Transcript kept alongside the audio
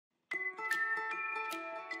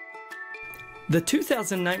The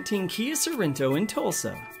 2019 Kia Sorento in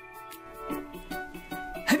Tulsa.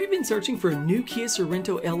 Have you been searching for a new Kia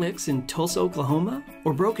Sorento LX in Tulsa, Oklahoma,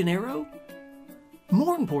 or Broken Arrow?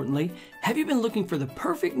 More importantly, have you been looking for the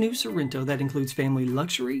perfect new Sorento that includes family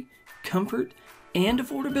luxury, comfort, and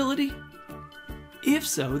affordability? If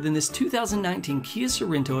so, then this 2019 Kia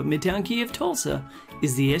Sorento at Midtown KIA of Tulsa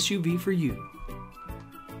is the SUV for you.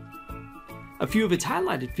 A few of its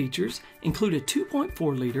highlighted features include a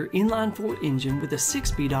 2.4-liter inline-4 engine with a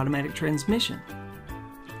 6-speed automatic transmission.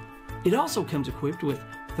 It also comes equipped with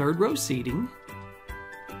third-row seating,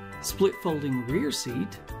 split-folding rear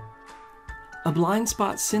seat, a blind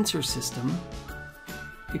spot sensor system,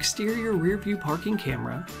 exterior rear-view parking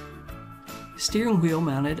camera, steering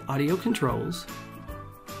wheel-mounted audio controls,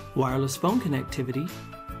 wireless phone connectivity,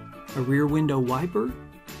 a rear window wiper,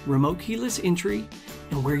 remote keyless entry,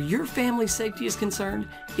 and where your family's safety is concerned,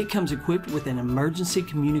 it comes equipped with an emergency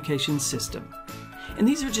communication system. And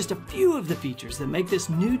these are just a few of the features that make this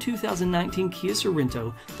new 2019 Kia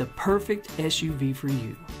Sorento the perfect SUV for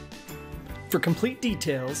you. For complete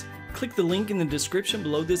details, click the link in the description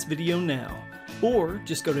below this video now, or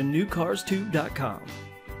just go to newcarstube.com.